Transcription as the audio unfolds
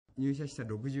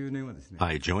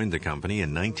I joined the company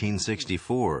in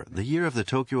 1964, the year of the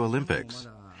Tokyo Olympics.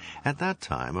 At that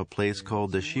time, a place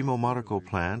called the Shimomariko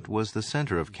plant was the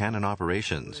center of Canon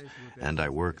operations, and I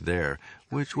worked there,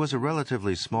 which was a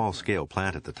relatively small-scale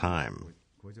plant at the time.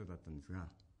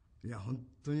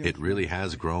 It really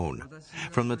has grown.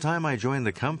 From the time I joined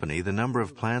the company, the number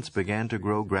of plants began to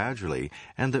grow gradually,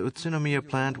 and the Utsunomiya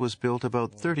plant was built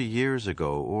about 30 years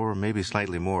ago, or maybe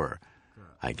slightly more.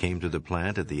 I came to the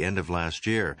plant at the end of last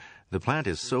year. The plant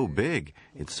is so big,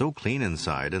 it's so clean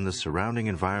inside, and the surrounding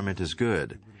environment is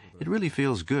good. It really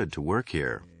feels good to work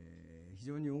here.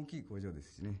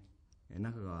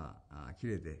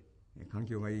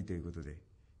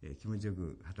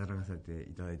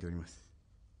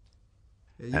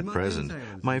 At present,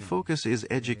 my focus is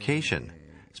education,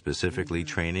 specifically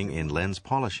training in lens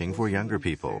polishing for younger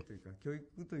people.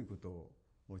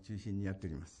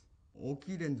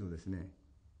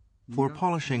 For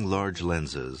polishing large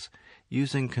lenses,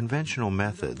 using conventional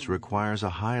methods requires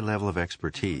a high level of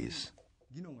expertise.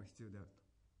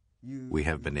 We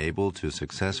have been able to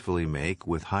successfully make,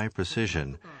 with high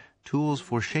precision, tools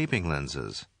for shaping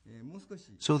lenses,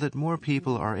 so that more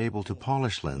people are able to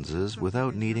polish lenses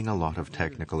without needing a lot of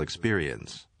technical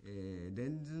experience.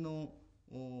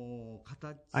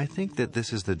 I think that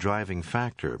this is the driving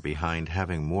factor behind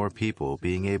having more people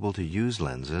being able to use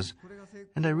lenses,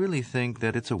 and I really think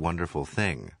that it's a wonderful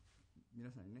thing.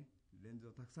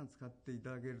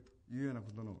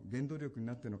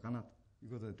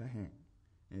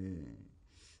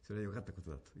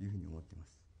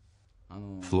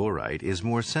 Fluorite is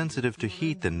more sensitive to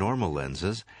heat than normal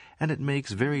lenses, and it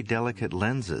makes very delicate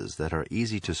lenses that are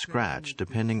easy to scratch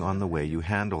depending on the way you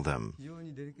handle them.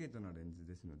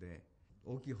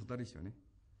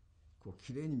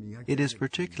 It is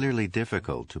particularly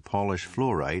difficult to polish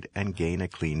fluorite and gain a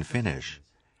clean finish,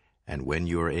 and when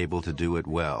you are able to do it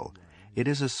well, it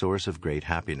is a source of great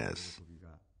happiness.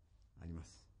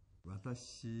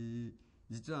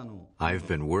 I've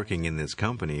been working in this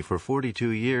company for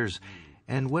 42 years,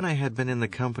 and when I had been in the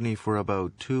company for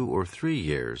about 2 or 3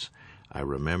 years, I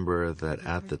remember that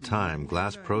at the time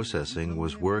glass processing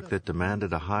was work that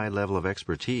demanded a high level of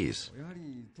expertise.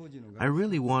 I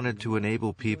really wanted to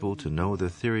enable people to know the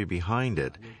theory behind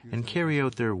it and carry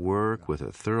out their work with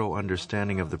a thorough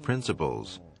understanding of the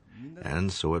principles.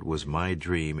 And so it was my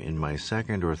dream in my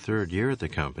 2nd or 3rd year at the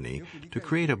company to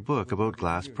create a book about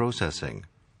glass processing.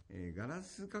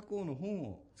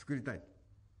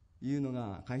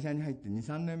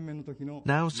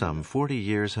 Now some 40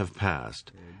 years have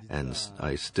passed, and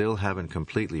I still haven't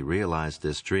completely realized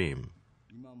this dream.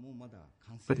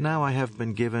 But now I have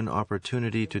been given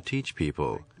opportunity to teach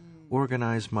people,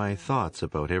 organize my thoughts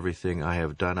about everything I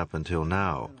have done up until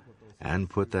now, and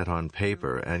put that on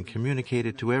paper and communicate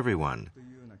it to everyone.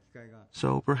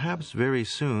 So perhaps very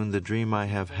soon the dream I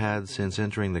have had since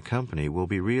entering the company will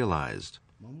be realized.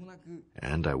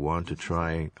 And I want to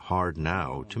try hard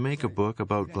now to make a book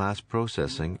about glass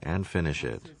processing and finish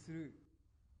it.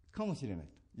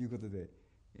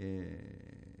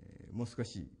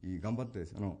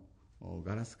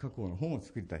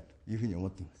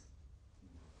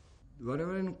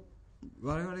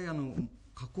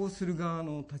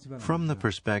 From the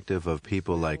perspective of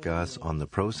people like us on the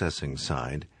processing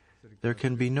side, there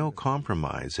can be no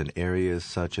compromise in areas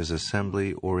such as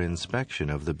assembly or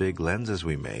inspection of the big lenses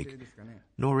we make,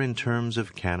 nor in terms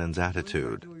of Canon's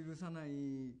attitude.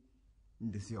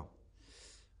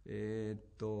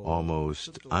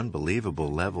 Almost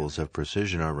unbelievable levels of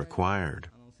precision are required.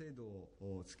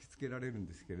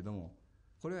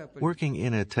 Working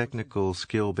in a technical,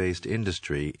 skill-based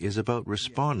industry is about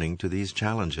responding to these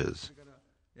challenges.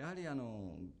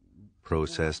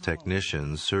 Process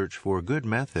technicians search for good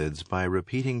methods by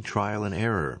repeating trial and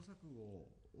error.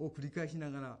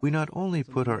 We not only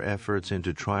put our efforts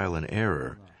into trial and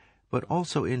error, but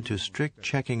also into strict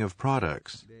checking of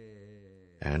products.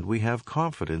 And we have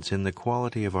confidence in the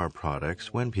quality of our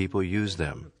products when people use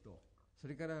them.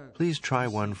 Please try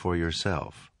one for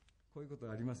yourself.